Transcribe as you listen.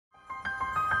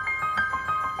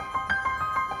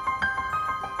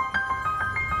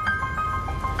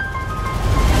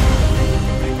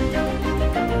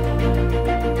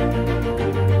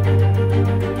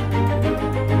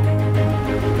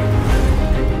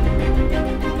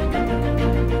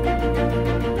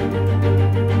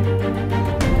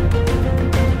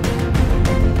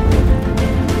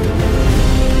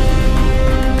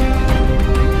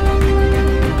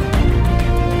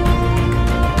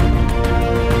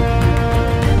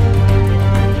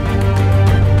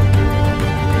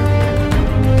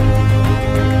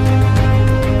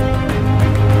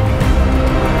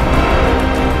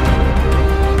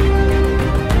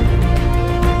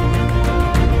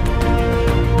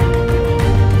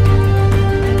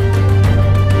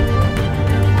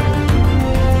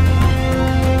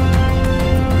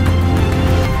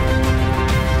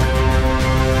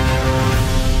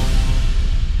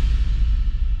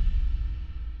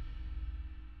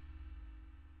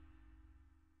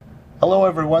Hello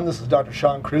everyone, this is Dr.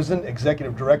 Sean Cruzen,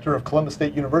 Executive Director of Columbus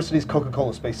State University's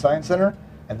Coca-Cola Space Science Center,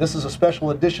 and this is a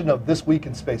special edition of This Week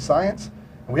in Space Science.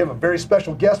 And we have a very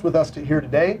special guest with us here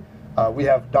today. We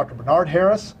have Dr. Bernard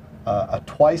Harris, a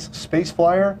TWISS space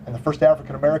flyer and the first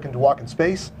African American to walk in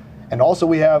space. And also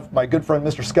we have my good friend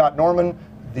Mr. Scott Norman,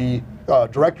 the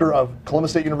Director of Columbus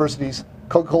State University's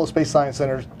Coca-Cola Space Science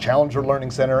Center's Challenger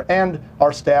Learning Center, and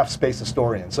our staff space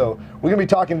historian. So we're going to be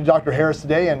talking to Dr. Harris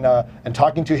today and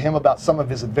talking to him about some of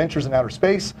his adventures in outer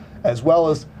space, as well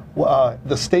as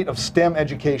the state of STEM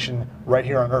education right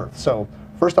here on Earth. So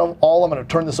first of all, I'm going to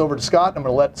turn this over to Scott. I'm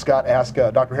going to let Scott ask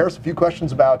Dr. Harris a few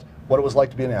questions about what it was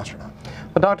like to be an astronaut.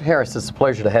 Well, Dr. Harris, it's a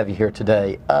pleasure to have you here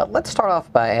today. Let's start off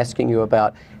by asking you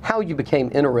about how you became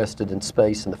interested in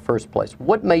space in the first place.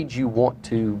 What made you want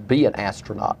to be an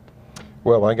astronaut?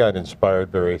 Well, I got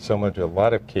inspired very similar to a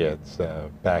lot of kids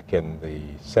back in the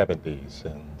 70s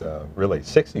and really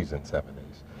 60s and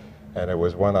 70s. And it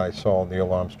was when I saw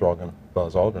Neil Armstrong and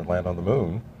Buzz Aldrin land on the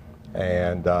moon,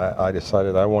 and I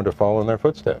decided I wanted to follow in their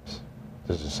footsteps.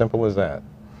 It's as simple as that.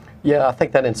 Yeah, I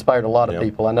think that inspired a lot of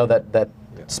people. I know that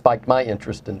spiked my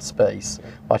interest in space,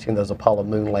 watching those Apollo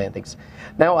moon landings.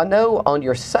 Now, I know on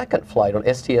your second flight on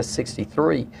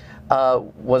STS-63,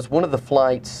 was one of the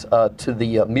flights to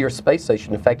the Mir space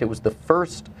station. In fact, it was the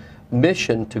first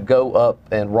mission to go up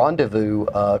and rendezvous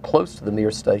close to the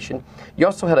Mir station. You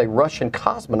also had a Russian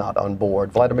cosmonaut on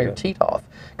board, Vladimir Titov.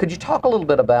 Could you talk a little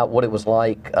bit about what it was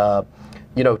like,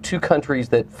 you know, two countries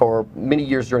that for many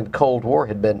years during the Cold War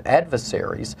had been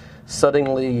adversaries,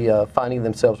 suddenly finding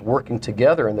themselves working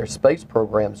together in their space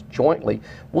programs jointly?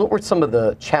 What were some of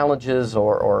the challenges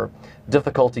or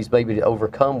difficulties maybe to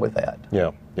overcome with that?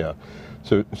 Yeah.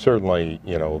 So certainly,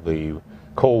 you know, the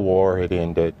Cold War had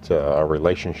ended, our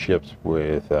relationships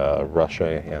with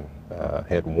Russia and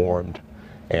had warmed,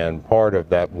 and part of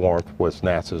that warmth was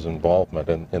NASA's involvement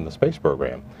in the space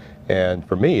program. And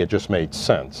for me, it just made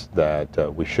sense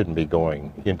that we shouldn't be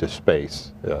going into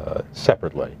space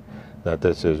separately, that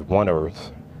this is one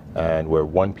Earth, and we're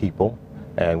one people,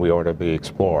 and we ought to be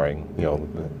exploring, you know,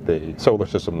 the solar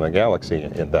system and the galaxy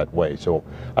in that way. So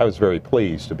I was very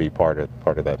pleased to be part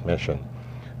of that mission.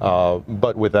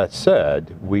 But with that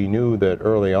said, we knew that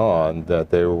early on that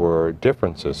there were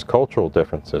differences, cultural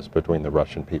differences between the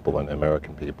Russian people and the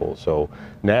American people. So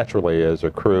naturally, as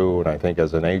a crew, and I think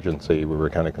as an agency, we were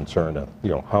kind of concerned of,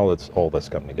 you know, how does all this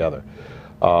come together.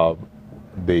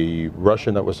 The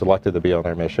Russian that was selected to be on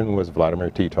our mission was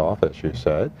Vladimir Titov, as you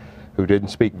said, who didn't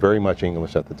speak very much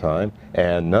English at the time,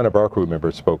 and none of our crew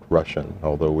members spoke Russian,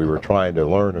 although we were trying to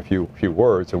learn a few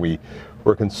words, and we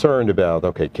were concerned about,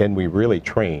 okay, can we really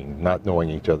train not knowing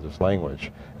each other's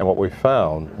language? And what we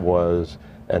found was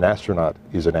an astronaut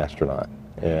is an astronaut.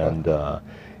 And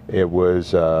it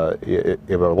was a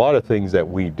lot of things that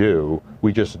we do,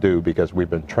 we just do because we've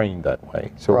been trained that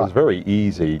way. So it was very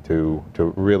easy to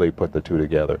really put the two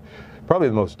together. Probably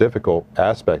the most difficult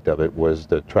aspect of it was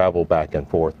the travel back and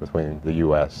forth between the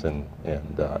U.S. and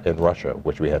Russia,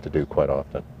 which we had to do quite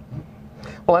often.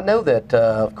 Well, I know that,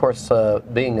 of course,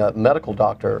 being a medical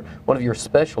doctor, one of your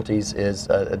specialties is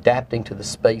adapting to the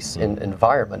space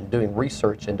environment, doing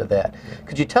research into that.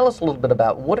 Could you tell us a little bit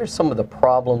about what are some of the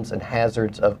problems and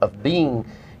hazards of being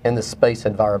in the space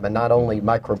environment, not only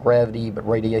microgravity, but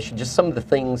radiation, just some of the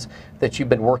things that you've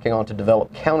been working on to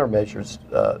develop countermeasures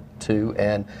to,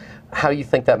 and how you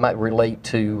think that might relate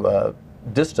to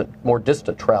more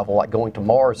distant travel, like going to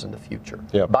Mars in the future,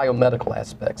 biomedical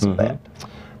aspects of that?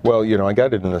 Well, you know, I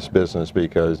got into this business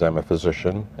because I'm a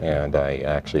physician, and I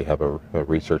actually have a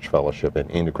research fellowship in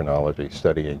endocrinology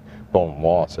studying bone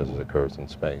loss as it occurs in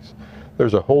space.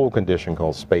 There's a whole condition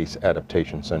called space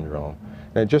adaptation syndrome,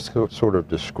 and it just sort of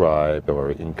describes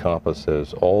or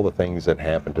encompasses all the things that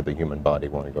happen to the human body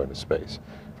when we go into space.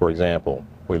 For example,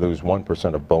 we lose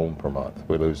 1% of bone per month.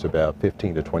 We lose about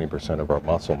 15 to 20% of our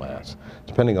muscle mass,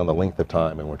 depending on the length of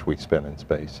time in which we spend in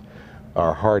space.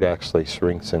 Our heart actually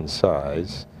shrinks in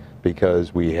size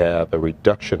because we have a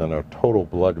reduction in our total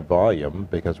blood volume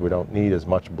because we don't need as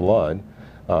much blood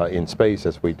in space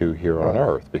as we do here on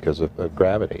Earth because of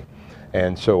gravity.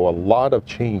 And so a lot of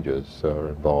changes are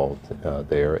involved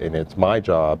there, and it's my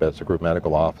job as a group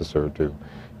medical officer to,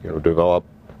 you know, develop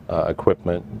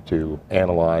equipment to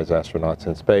analyze astronauts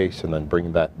in space and then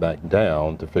bring that back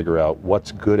down to figure out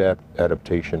what's good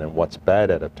adaptation and what's bad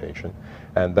adaptation,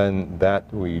 and then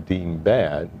that we deem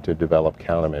bad to develop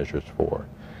countermeasures for.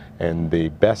 And the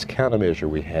best countermeasure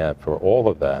we have for all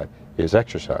of that is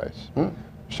exercise.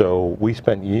 So we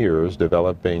spent years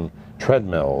developing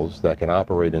treadmills that can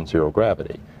operate in zero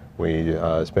gravity. We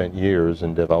spent years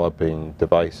in developing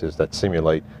devices that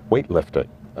simulate weightlifting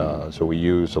So we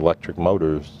use electric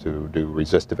motors to do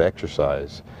resistive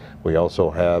exercise. We also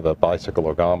have a bicycle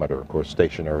ergometer, of course,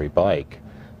 stationary bike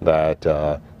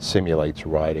that simulates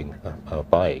riding a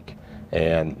bike.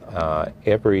 And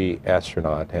every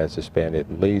astronaut has to spend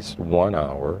at least 1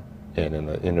 hour, and in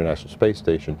the International Space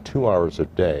Station, 2 hours a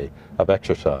day of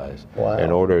exercise. Wow.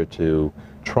 In order to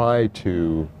try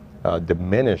to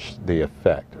diminish the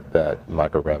effect that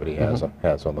microgravity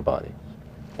has on the body.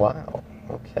 Wow.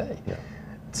 Okay. Yeah.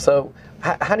 So,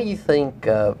 how do you think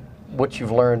what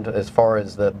you've learned as far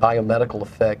as the biomedical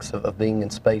effects of being in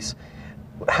space?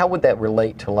 How would that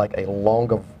relate to like a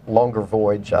longer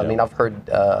voyage? I mean, I've heard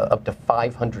up to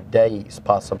 500 days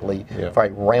possibly for a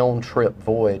round trip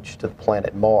voyage to the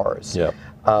planet Mars. Yeah.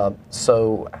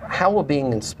 So how will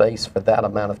being in space for that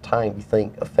amount of time, you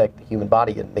think, affect the human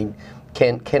body? I mean,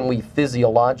 can we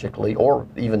physiologically or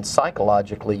even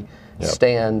psychologically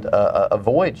stand a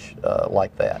voyage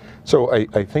like that? So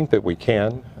I think that we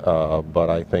can, but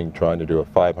I think trying to do a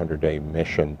 500-day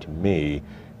mission, to me,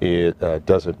 it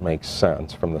doesn't make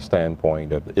sense from the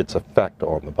standpoint of its effect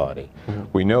on the body.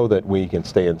 We know that we can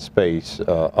stay in space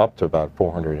up to about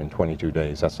 422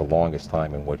 days. That's the longest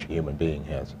time in which a human being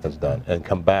has done, and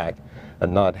come back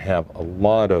and not have a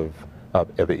lot of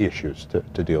issues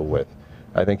to deal with.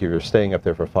 I think if you're staying up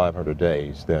there for 500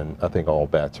 days, then I think all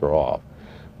bets are off.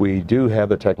 We do have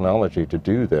the technology to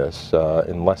do this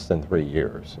in less than 3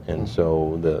 years, and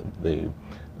so the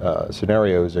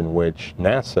scenarios in which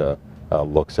NASA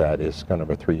looks at is kind of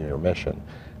a 3-year mission.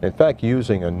 In fact,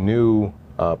 using a new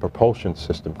propulsion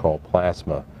system called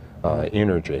plasma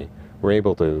energy, we're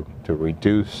able to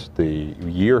reduce the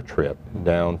year trip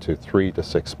down to 3 to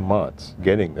 6 months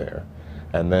getting there,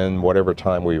 and then whatever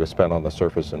time we spent on the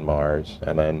surface in Mars,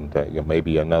 and then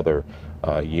maybe another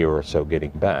year or so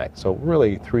getting back. So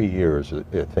really 3 years,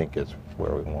 I think, is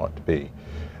where we want to be.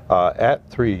 At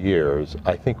 3 years,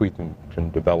 I think we can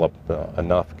develop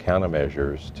enough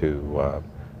countermeasures to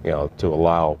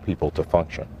allow people to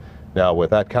function. Now,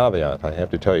 with that caveat, I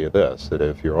have to tell you this, that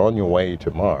if you're on your way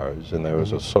to Mars and there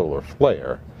is a solar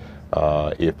flare,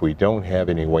 if we don't have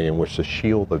any way in which to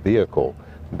shield the vehicle,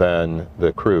 then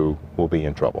the crew will be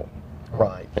in trouble.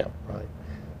 Right. Yeah. Right.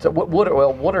 So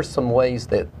what are some ways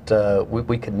that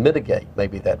we could mitigate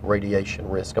maybe that radiation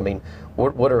risk? I mean,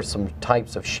 what are some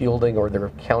types of shielding, or are there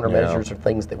countermeasures or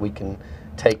things that we can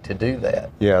take to do that?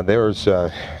 Yeah, there's,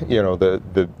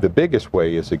 the biggest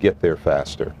way is to get there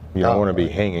faster. You don't want to be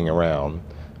hanging around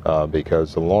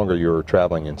because the longer you're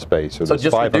traveling in space, so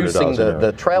just reducing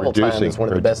the travel time is one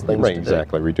of the best things to do.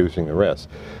 Exactly, reducing the risk.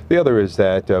 The other is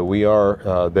that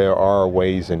there are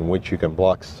ways in which you can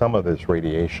block some of this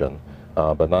radiation,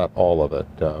 but not all of it.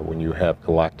 When you have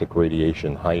galactic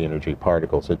radiation, high energy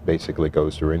particles, it basically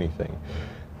goes through anything.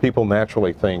 People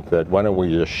naturally think that why don't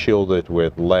we just shield it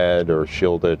with lead or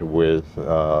shield it with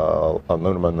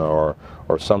aluminum or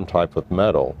some type of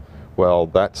metal. Well,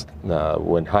 that's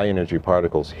when high energy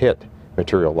particles hit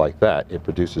material like that, it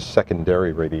produces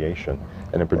secondary radiation,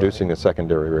 and in producing the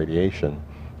secondary radiation,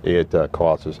 it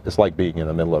causes, it's like being in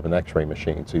the middle of an x-ray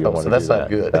machine, so you don't want to do that. So that's not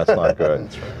good. That's not good.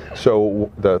 That's right.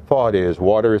 So the thought is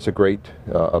water is a great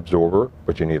absorber,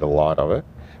 but you need a lot of it.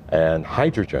 And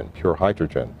hydrogen, pure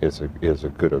hydrogen, is a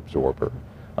good absorber,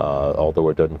 although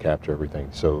it doesn't capture everything.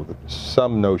 So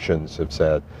some notions have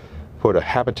said, put a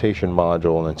habitation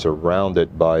module and surround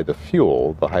it by the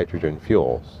fuel, the hydrogen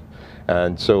fuels.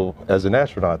 And so as an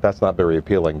astronaut, that's not very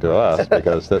appealing to us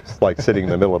because that's like sitting in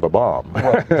the middle of a bomb.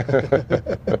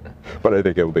 But I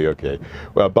think it will be okay.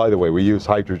 Well, by the way, we use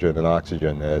hydrogen and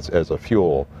oxygen as a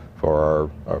fuel for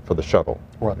for the shuttle.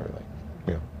 Right.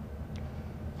 Yeah.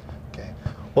 Okay.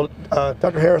 Well,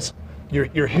 Dr. Harris,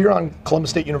 you're here on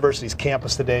Columbus State University's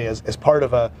campus today as part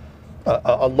of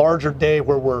a larger day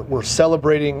where we're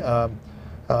celebrating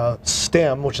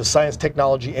STEM, which is science,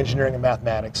 technology, engineering, and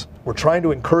mathematics. We're trying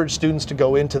to encourage students to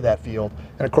go into that field.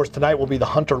 And of course, tonight will be the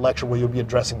Hunter Lecture where you'll be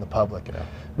addressing the public. Yeah.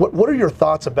 What are your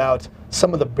thoughts about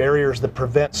some of the barriers that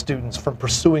prevent students from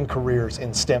pursuing careers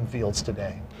in STEM fields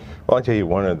today? Well, I tell you,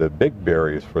 one of the big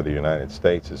barriers for the United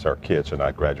States is our kids are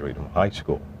not graduating from high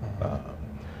school.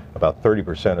 About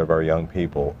 30% of our young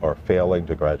people are failing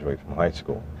to graduate from high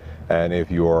school. And if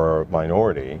you're a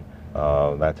minority,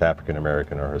 that's African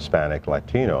American or Hispanic,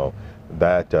 Latino,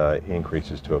 that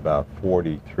increases to about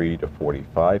 43 to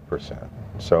 45%.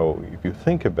 So if you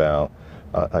think about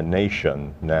a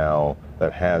nation now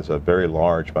that has a very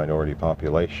large minority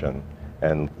population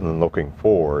and looking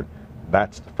forward,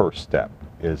 that's the first step,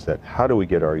 is that how do we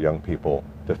get our young people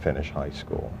to finish high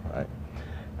school,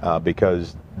 right?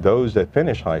 Because those that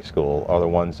finish high school are the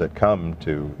ones that come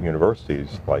to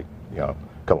universities like,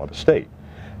 Columbus State.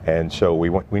 And so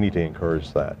we need to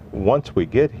encourage that. Once we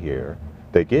get here,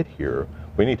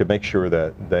 we need to make sure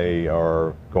that they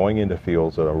are going into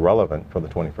fields that are relevant for the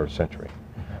 21st century.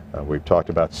 We've talked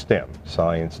about STEM,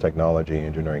 science, technology,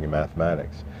 engineering, and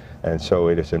mathematics. And so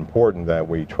it is important that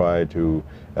we try to,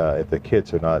 if the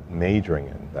kids are not majoring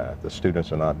in that, the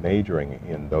students are not majoring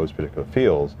in those particular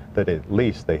fields, that at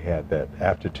least they had that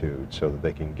aptitude so that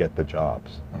they can get the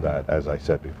jobs that, as I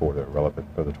said before, they're relevant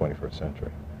for the 21st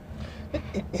century.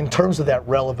 In terms of that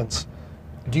relevance,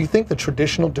 do you think the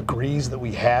traditional degrees that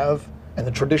we have and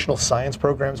the traditional science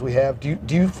programs we have, do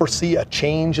you foresee a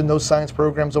change in those science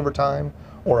programs over time,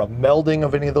 or a melding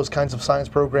of any of those kinds of science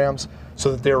programs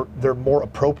so that they're more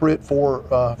appropriate for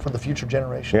the future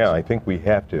generations? Yeah, I think we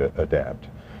have to adapt.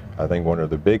 I think one of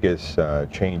the biggest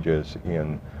changes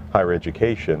in higher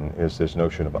education is this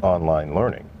notion of online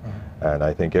learning. And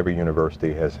I think every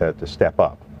university has had to step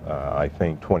up. I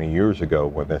think 20 years ago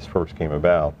when this first came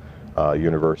about,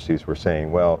 universities were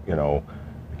saying, well, you know,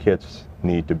 kids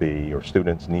need to be, or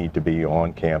students need to be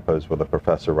on campus with a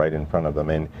professor right in front of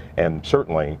them. And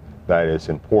certainly that is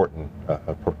important,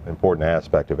 important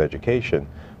aspect of education.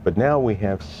 But now we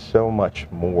have so much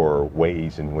more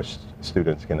ways in which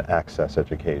students can access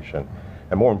education.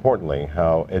 And more importantly,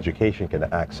 how education can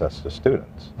access the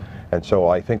students. And so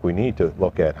I think we need to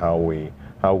look at how we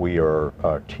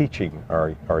are teaching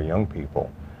our young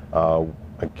people.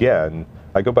 Again,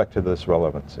 I go back to this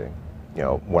relevancy. You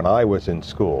know, when I was in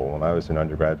school, when I was in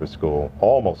undergraduate school,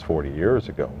 almost 40 years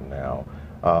ago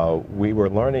now, we were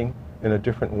learning in a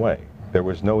different way. There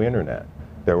was no internet.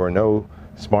 There were no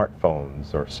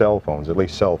smartphones or cell phones, at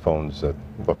least cell phones that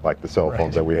look like the cell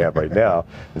phones that we have right now,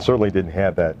 and certainly didn't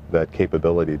have that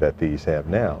capability that these have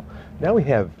now. Now we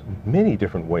have many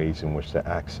different ways in which to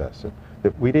access it.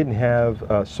 That we didn't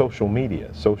have social media.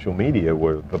 Social media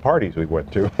were the parties we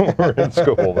went to when we were in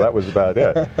school. That was about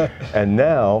it. And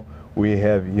now we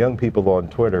have young people on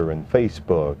Twitter and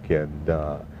Facebook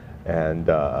and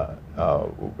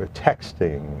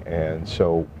texting, and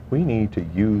so we need to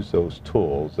use those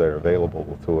tools that are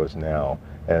available to us now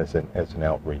as an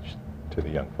outreach to the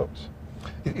young folks.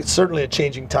 It's certainly a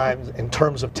changing time in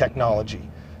terms of technology.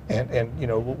 And you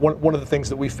know, one of the things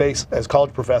that we face as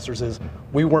college professors is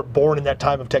we weren't born in that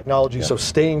time of technology, so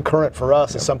staying current for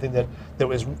us is something that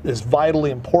is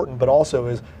vitally important, but also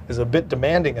is a bit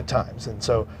demanding at times. And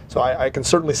so I can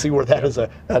certainly see where that is a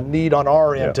need on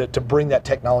our end to bring that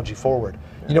technology forward.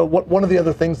 You know, one of the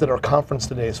other things that our conference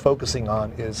today is focusing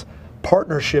on is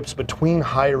partnerships between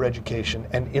higher education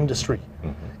and industry.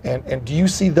 And do you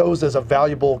see those as a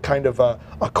valuable kind of a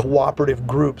cooperative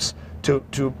groups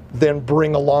to then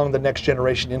bring along the next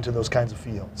generation into those kinds of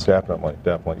fields? Definitely,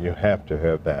 definitely. You have to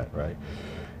have that, right?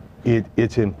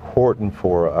 It's important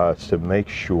for us to make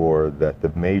sure that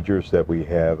the majors that we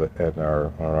have on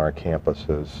our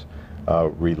campuses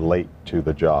relate to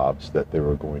the jobs that they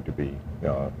were going to be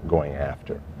going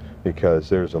after, because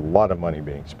there's a lot of money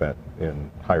being spent in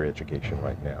higher education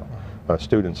right now.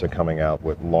 Students are coming out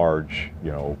with large,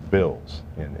 bills,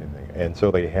 and so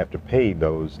they have to pay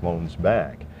those loans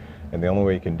back. And the only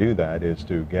way you can do that is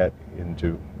to get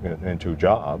into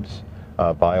jobs,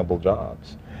 viable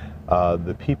jobs.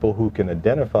 The people who can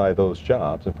identify those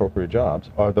jobs, appropriate jobs,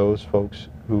 are those folks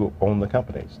who own the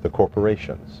companies, the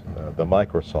corporations, the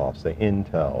Microsofts, the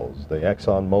Intels, the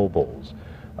Exxon Mobils.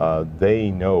 They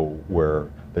know where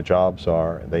the jobs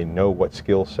are, they know what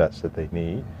skill sets that they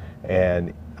need,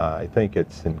 and I think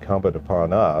it's incumbent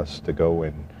upon us to go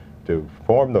and to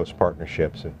form those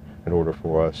partnerships in order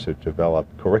for us to develop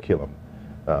curriculum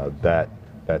that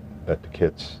the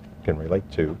kids can relate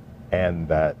to and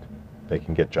that they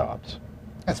can get jobs.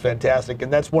 That's fantastic,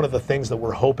 and that's one of the things that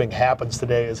we're hoping happens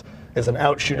today is an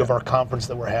outshoot of our conference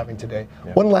that we're having today.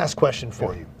 One last question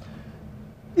for you.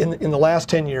 In the last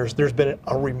 10 years, there's been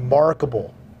a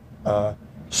remarkable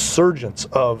surgence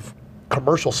of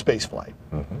commercial spaceflight.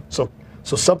 So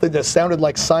something that sounded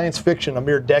like science fiction a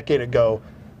mere decade ago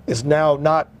is now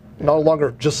no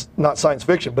longer just not science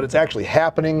fiction, but it's actually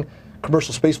happening.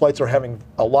 Commercial space flights are having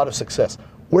a lot of success.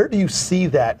 Where do you see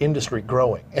that industry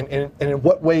growing? And in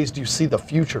what ways do you see the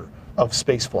future of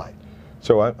space flight?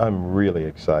 So I'm really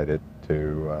excited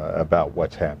about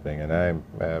what's happening, and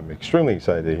I'm extremely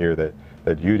excited to hear that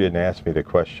you didn't ask me the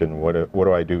question, what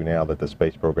do I do now that the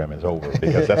space program is over?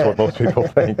 Because that's what most people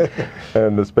think.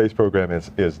 And the space program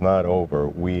is not over.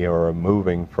 We are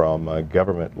moving from a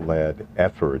government-led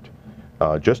effort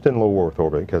just in low Earth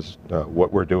orbit, because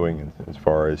what we're doing as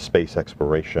far as space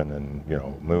exploration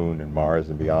and Moon and Mars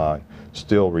and beyond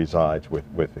still resides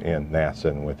within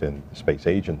NASA and within space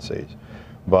agencies.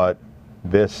 But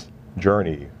this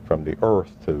journey from the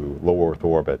Earth to low Earth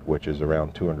orbit, which is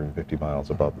around 250 miles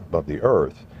above the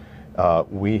Earth,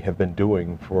 we have been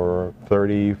doing for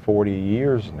 30, 40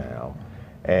 years now.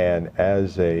 And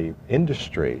as a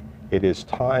industry, it is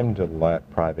time to let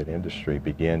private industry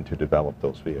begin to develop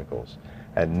those vehicles.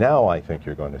 And now I think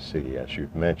you're going to see, as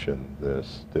you've mentioned,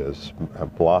 this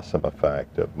blossom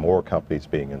effect of more companies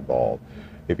being involved.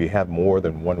 If you have more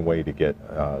than one way to get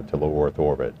to low Earth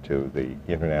orbit, to the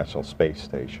International Space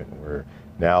Station, where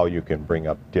now you can bring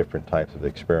up different types of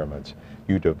experiments,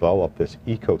 you develop this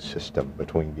ecosystem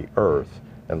between the Earth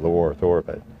and low Earth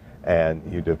orbit, and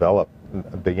you develop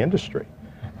the industry.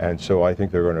 And so I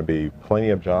think there are going to be plenty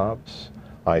of jobs.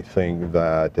 I think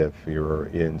that if you're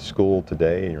in school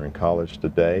today, you're in college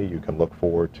today, you can look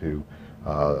forward to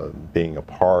being a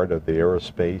part of the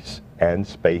aerospace and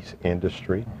space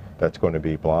industry that's going to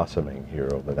be blossoming here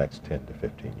over the next 10 to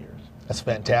 15 years. That's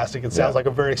fantastic. It sounds like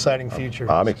a very exciting future.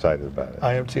 I'm excited about it.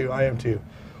 I am too. I am too.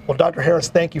 Well, Dr. Harris,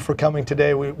 thank you for coming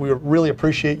today. We really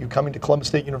appreciate you coming to Columbus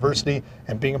State University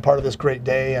and being a part of this great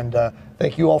day. And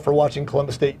thank you all for watching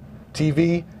Columbus State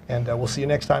TV. And we'll see you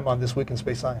next time on This Week in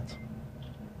Space Science.